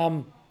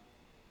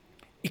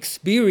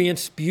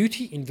 Experience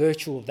beauty in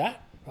virtue of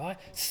that, right?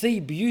 See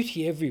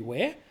beauty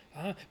everywhere,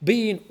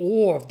 be in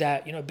awe of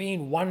that, be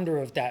in wonder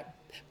of that,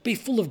 be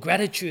full of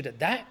gratitude at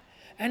that,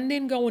 and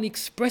then go and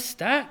express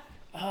that,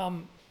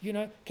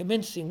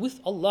 commencing with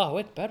Allahu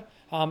Akbar,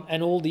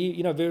 and all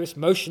the, various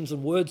motions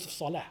and words of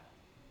salah.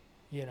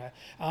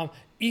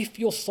 If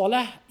your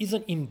salah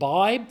isn't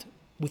imbibed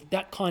with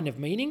that kind of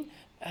meaning,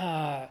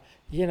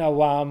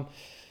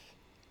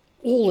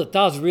 all it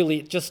does really,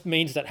 it just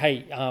means that,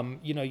 hey,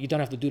 you don't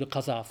have to do the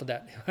qaza for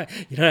that.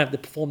 You don't have to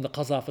perform the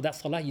qaza for that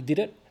salah. You did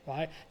it,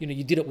 right?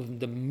 You did it with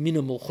the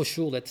minimal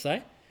khushu', let's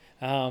say.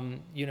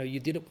 You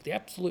did it with the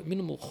absolute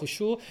minimal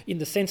khushu', in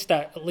the sense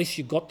that at least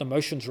you got the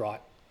motions right.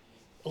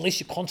 At least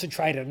you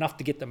concentrated enough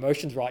to get the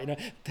motions right.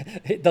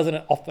 It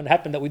doesn't often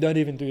happen that we don't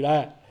even do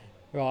that.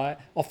 Right?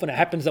 Often it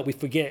happens that we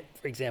forget,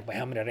 for example,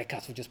 how many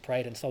rakats we just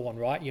prayed and so on,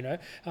 right?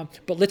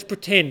 But let's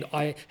pretend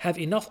I have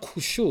enough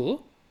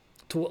khushu'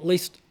 to at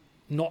least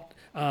not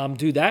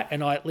do that,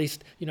 and I at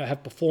least,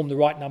 have performed the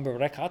right number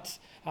of rakats.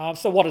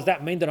 So what does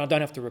that mean? Then I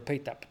don't have to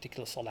repeat that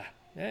particular salah.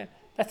 Yeah,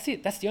 that's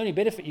it. That's the only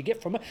benefit you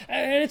get from it.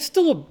 And it's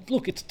still,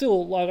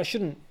 like, I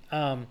shouldn't,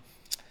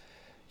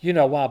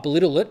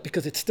 belittle it,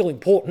 because it's still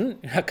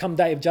important. Come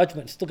Day of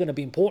Judgment, it's still going to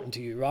be important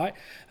to you, right?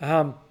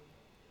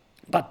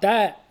 But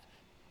that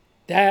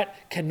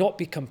cannot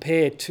be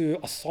compared to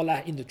a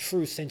salah in the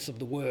true sense of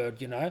the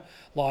word,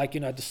 like,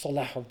 the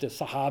salah of the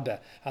Sahaba,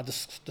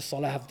 the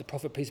salah of the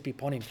Prophet, peace be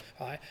upon him,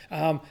 right?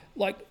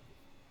 Like,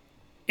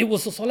 it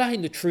was a salah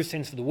in the true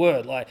sense of the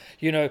word, like,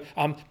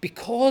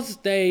 because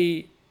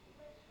they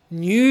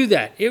knew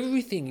that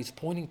everything is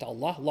pointing to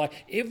Allah, like,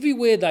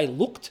 everywhere they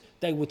looked,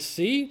 they would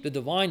see the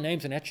divine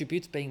names and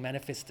attributes being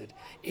manifested.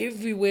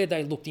 Everywhere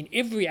they looked, in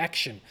every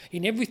action,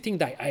 in everything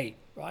they ate,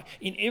 right?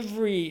 In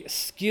every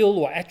skill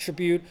or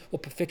attribute or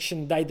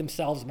perfection they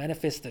themselves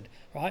manifested,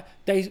 right?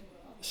 They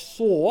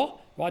saw,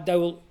 right? They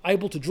were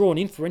able to draw an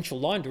inferential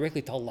line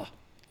directly to Allah.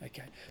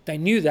 Okay, they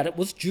knew that it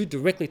was due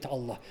directly to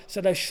Allah.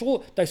 So they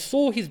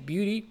saw His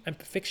beauty and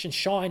perfection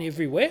shine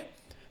everywhere,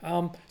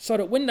 so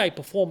that when they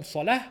performed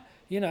salah,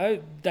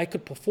 they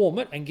could perform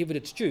it and give it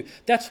its due.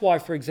 That's why,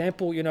 for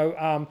example,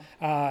 some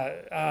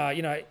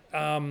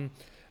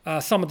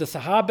of the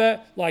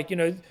Sahaba, like,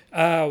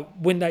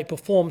 when they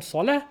performed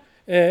salah,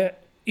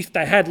 if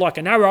they had like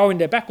an arrow in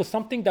their back or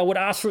something, they would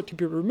ask for it to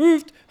be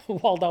removed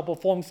while they were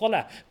performing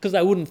salah, because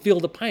they wouldn't feel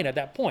the pain at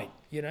that point.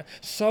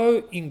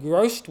 So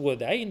engrossed were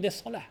they in their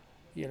salah.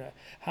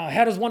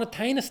 How does one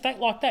attain a state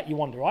like that? You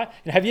wonder, right?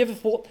 Have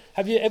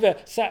you ever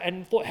sat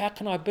and thought, how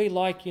can I be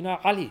like,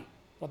 Ali,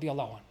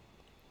 radiallahu anhu?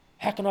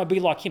 How can I be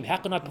like him? How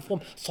can I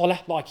perform salah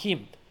like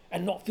him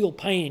and not feel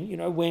pain,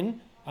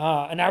 when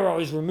an arrow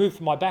is removed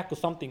from my back or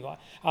something, right?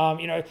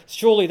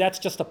 Surely that's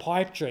just a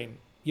pipe dream,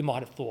 you might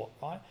have thought,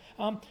 right?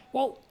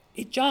 Well,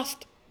 it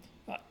just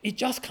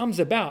comes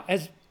about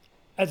as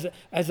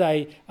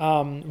a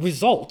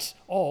result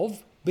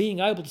of being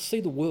able to see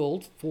the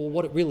world for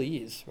what it really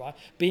is, right?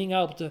 Being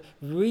able to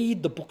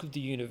read the book of the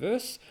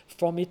universe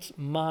from its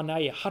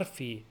ma'nai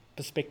harfi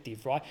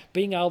perspective, right?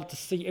 Being able to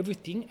see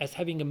everything as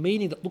having a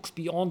meaning that looks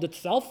beyond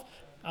itself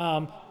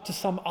to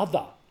some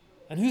other.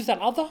 And who's that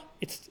other?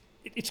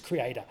 It's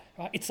Creator,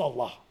 right? It's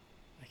Allah.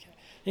 Okay.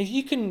 And if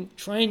you can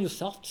train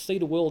yourself to see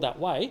the world that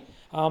way,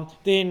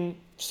 then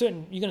you're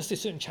going to see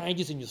certain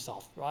changes in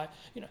yourself, right?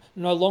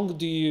 No longer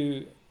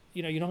do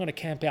you're not going to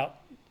camp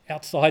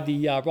outside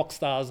the rock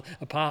star's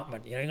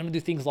apartment. You're going to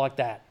do things like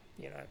that,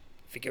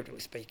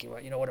 figuratively speaking,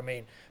 right? You know what I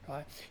mean,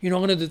 right? You're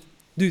not going to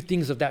do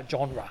things of that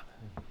genre.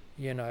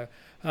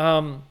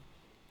 And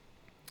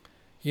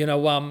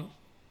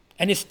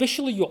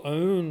especially your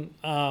own,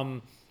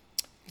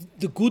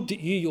 the good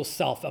that you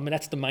yourself. I mean,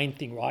 that's the main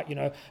thing, right?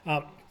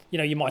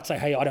 You might say,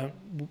 hey, I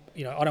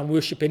don't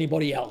worship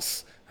anybody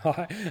else,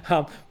 right?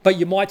 But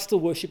you might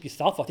still worship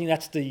yourself. I think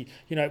that's the,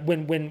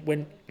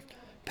 when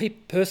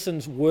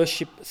persons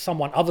worship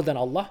someone other than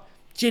Allah,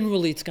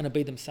 generally it's going to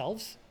be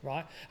themselves,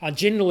 right?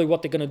 Generally,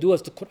 what they're going to do,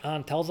 as the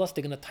Quran tells us,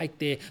 they're going to take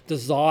their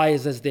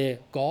desires as their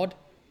God.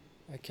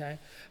 Okay,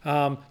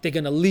 they're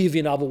going to live,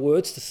 in other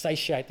words, to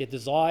satiate their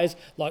desires.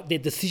 Like, their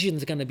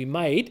decisions are going to be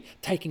made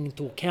taking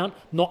into account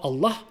not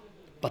Allah,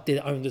 but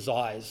their own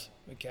desires.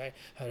 Okay,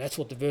 that's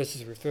what the verse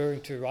is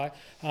referring to, right?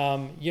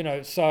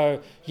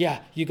 So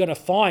yeah, you're going to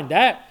find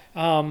that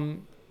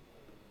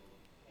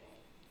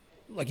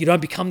like, you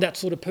don't become that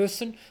sort of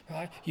person,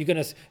 right? You're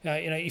going to,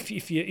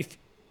 if you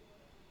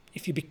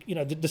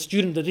the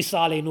student of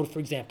Risale Nur, for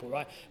example,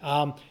 right?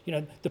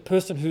 The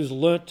person who's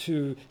learnt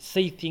to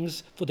see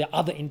things for their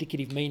other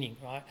indicative meaning,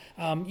 right?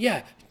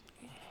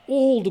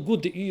 All the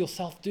good that you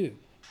yourself do,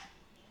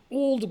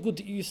 you're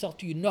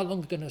no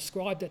longer going to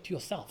ascribe that to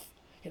yourself.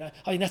 I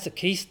think that's a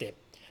key step.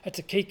 That's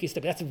a key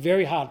step. That's a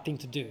very hard thing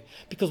to do,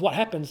 because what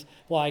happens,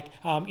 like,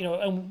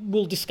 and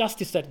we'll discuss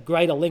this at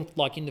greater length,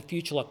 like in the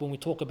future, like when we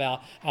talk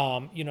about,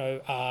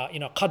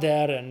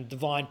 qadar and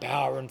divine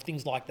power and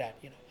things like that,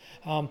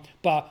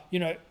 But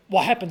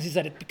what happens is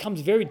that it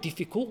becomes very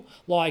difficult,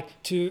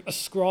 like, to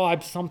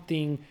ascribe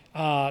something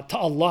to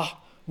Allah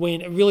when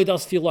it really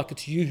does feel like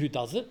it's you who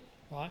does it,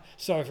 right?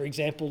 So, for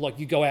example, like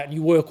you go out and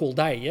you work all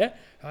day, yeah,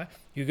 right?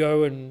 You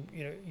go and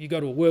you go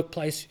to a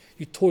workplace,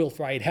 you toil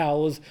for 8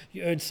 hours,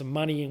 you earn some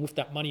money, and with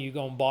that money you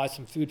go and buy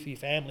some food for your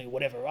family or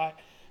whatever, right?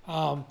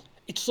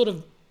 It sort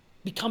of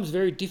becomes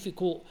very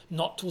difficult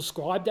not to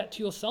ascribe that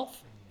to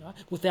yourself, right?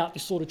 Without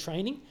this sort of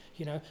training,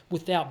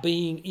 without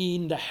being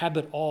in the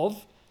habit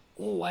of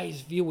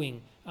always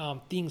viewing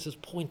things as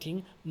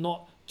pointing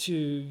not to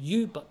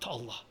you but to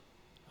Allah.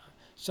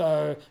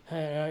 So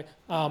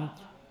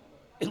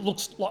it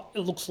looks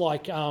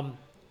like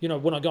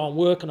when I go and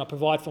work and I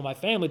provide for my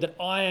family, that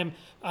I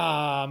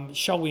am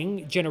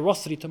showing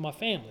generosity to my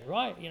family,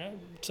 right?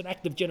 It's an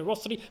act of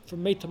generosity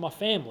from me to my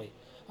family,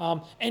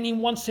 and in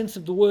one sense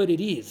of the word,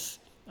 it is.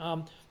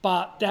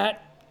 But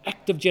that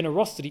act of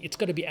generosity, it's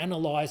got to be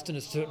analysed in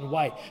a certain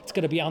way. It's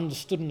got to be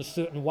understood in a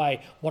certain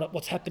way.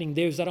 What's happening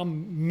there is that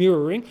I'm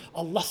mirroring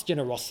Allah's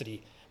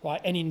generosity,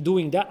 right? And in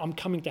doing that, I'm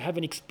coming to have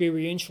an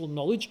experiential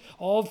knowledge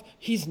of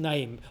His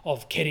name,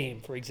 of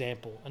Kareem, for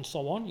example, and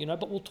so on.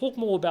 But we'll talk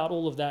more about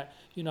all of that,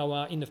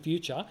 in the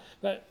future.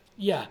 But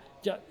yeah,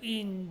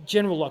 in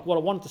general, like what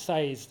I wanted to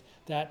say is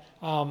that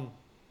I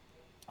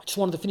just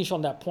wanted to finish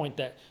on that point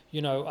that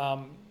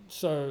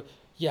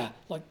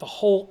like the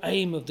whole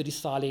aim of the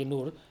Risale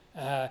Nur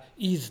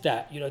is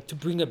that to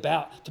bring it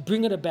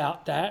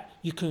about that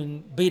you can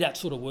be that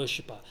sort of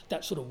worshipper,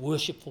 that sort of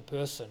worshipful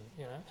person.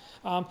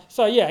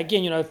 So yeah,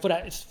 again, for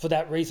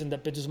that reason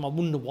that Bediüzzaman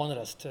wouldn't have wanted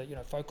us to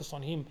focus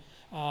on him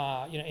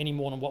any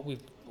more than what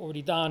we've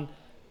already done.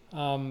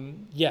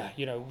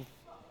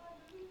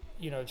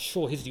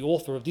 Sure, he's the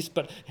author of this,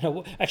 but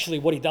actually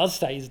what he does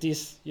say is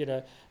this.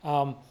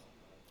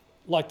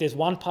 Like there's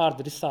one part of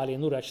the Risale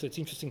Nur, actually it's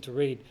interesting to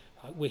read,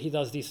 right, where he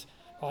does this.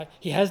 Right?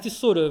 He has this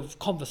sort of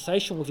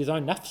conversation with his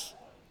own nafs,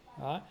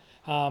 right?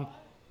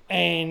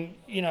 And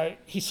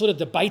he sort of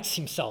debates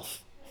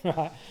himself,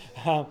 right?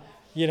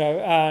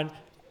 And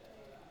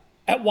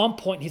at one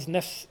point his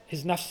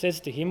nafs says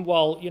to him,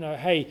 well,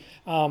 hey,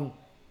 don't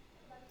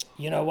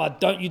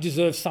you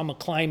deserve some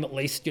acclaim at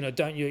least?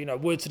 Don't you,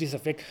 words to this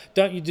effect,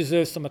 don't you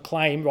deserve some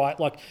acclaim, right?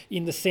 Like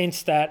in the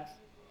sense that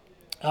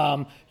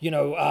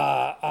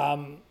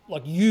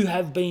like you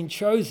have been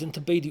chosen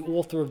to be the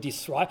author of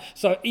this, right?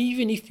 So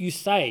even if you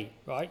say,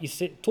 right,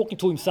 talking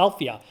to himself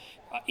here,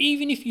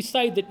 even if you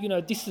say that,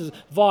 this is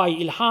via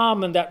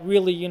ilham and that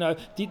really,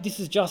 this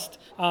is just,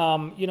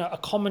 a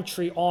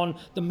commentary on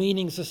the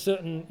meanings of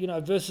certain,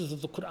 verses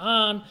of the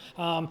Quran,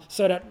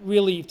 so that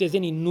really if there's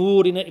any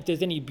nur in it, if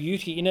there's any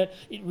beauty in it,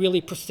 it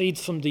really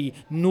proceeds from the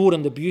nur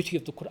and the beauty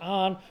of the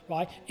Quran,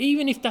 right?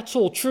 Even if that's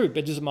all true,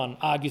 Bediüzzaman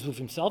argues with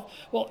himself,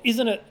 well,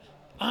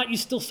 aren't you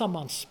still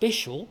someone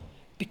special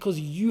because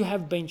you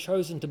have been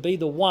chosen to be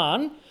the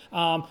one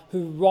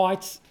who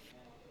writes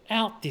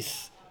out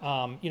this,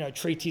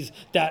 treatise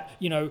that,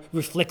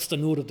 reflects the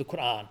nur of the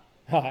Quran,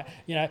 right?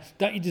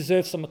 Don't you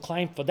deserve some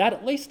acclaim for that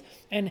at least?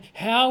 And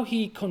how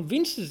he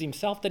convinces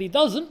himself that he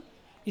doesn't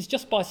is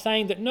just by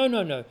saying that,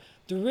 no.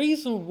 The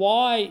reason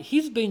why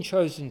he's been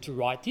chosen to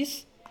write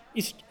this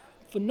is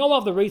for no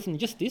other reason,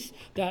 just this,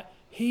 that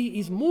he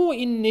is more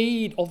in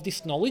need of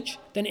this knowledge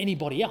than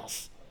anybody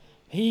else.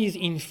 He is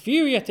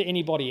inferior to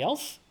anybody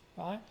else,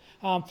 right?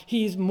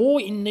 He is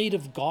more in need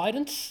of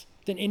guidance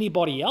than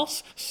anybody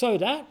else, so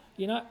that,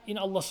 in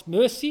Allah's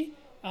mercy,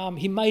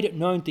 He made it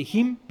known to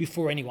him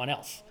before anyone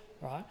else,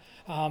 right?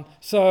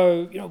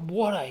 So,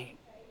 what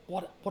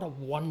a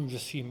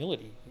wondrous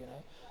humility,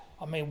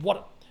 I mean,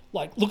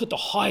 look at the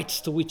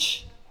heights to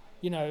which,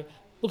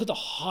 look at the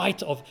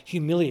height of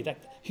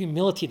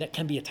humility that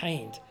can be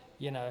attained,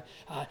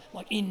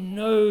 in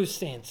no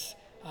sense,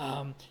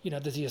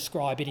 does he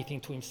ascribe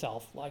anything to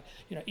himself?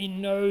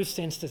 In no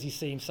sense does he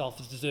see himself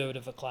as deserved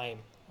of acclaim.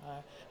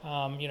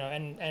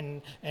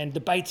 And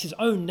debates his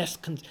own nafs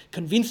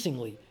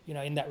convincingly,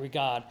 in that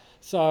regard.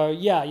 So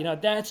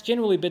that's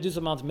generally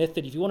Bediüzzaman's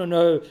method. If you want to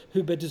know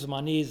who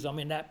Bediüzzaman is, I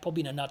mean, that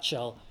probably in a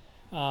nutshell,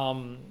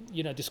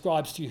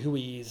 describes to you who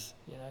he is.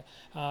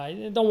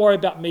 Don't worry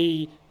about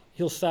me.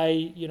 He'll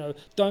say,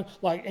 don't,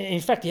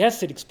 in fact, he has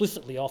said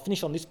explicitly, I'll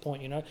finish on this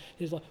point,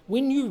 he's like,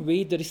 when you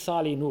read the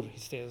Risale Nur, he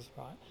says,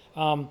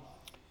 right,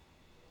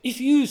 if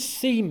you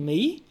see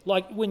me,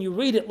 when you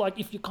read it,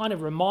 if you're kind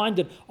of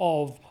reminded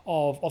of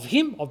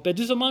him, of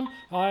Bediüzzaman,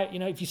 right,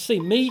 if you see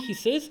me, he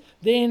says,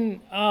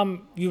 then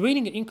you're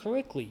reading it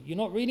incorrectly. You're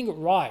not reading it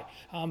right.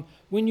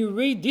 When you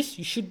read this,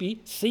 you should be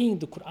seeing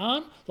the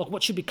Quran.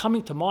 What should be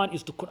coming to mind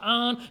is the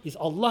Quran, is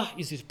Allah,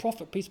 is His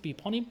Prophet, peace be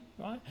upon him,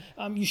 right?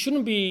 You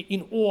shouldn't be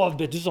in awe of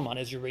Bediüzzaman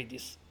as you read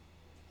this.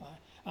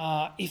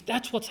 Right? If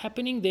that's what's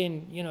happening,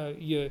 then,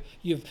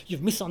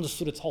 you've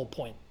misunderstood its whole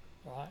point,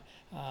 right?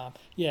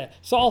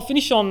 So I'll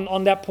finish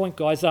on that point,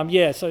 guys.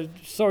 So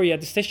sorry,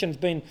 this session's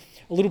been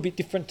a little bit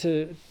different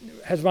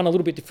has run a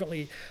little bit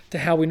differently to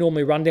how we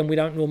normally run them. We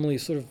don't normally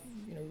sort of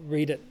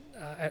read it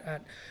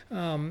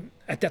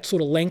at that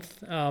sort of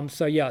length.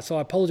 So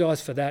I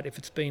apologise for that if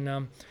it's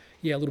been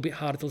a little bit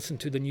harder to listen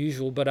to than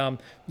usual. But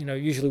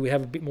usually we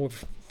have a bit more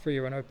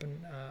freer and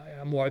open,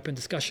 more open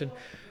discussion.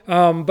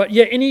 But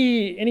yeah,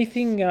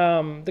 anything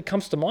that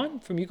comes to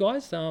mind from you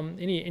guys?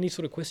 Any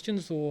sort of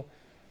questions or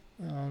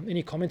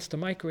any comments to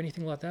make or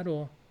anything like that?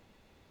 Or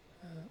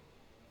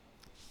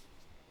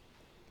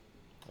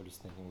I'm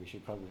just thinking we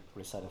should probably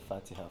recite a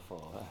Fatiha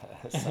for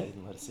Sayyid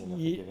Mursina for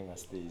giving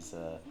us these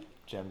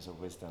gems of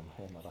wisdom.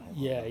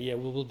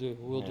 We'll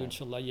do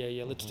inshallah.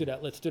 Let's do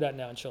that. Let's do that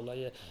now,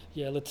 inshallah.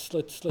 Let's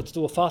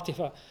do a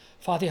Fatiha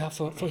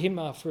for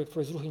him, for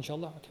his ruh,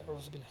 inshallah. Okay.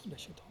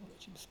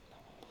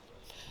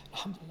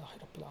 Alhamdulillah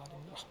Rabbil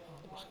Alamin,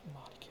 Rahman Rahim,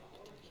 Maliki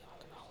Yawmiddin,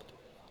 Iyyaka na'budu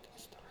wa iyyaka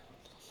nasta'in,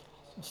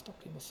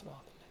 mustaqim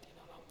as-siratal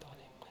ladhina an'amta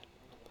alayhim,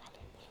 ghayril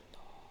maghdubi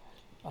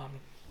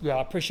alayhim.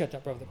 I appreciate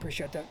that, brother.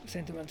 Appreciate that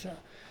sentiment.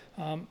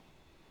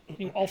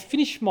 I'll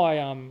finish my.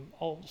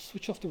 I'll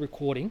switch off the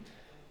recording.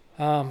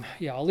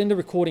 I'll end the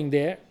recording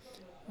there.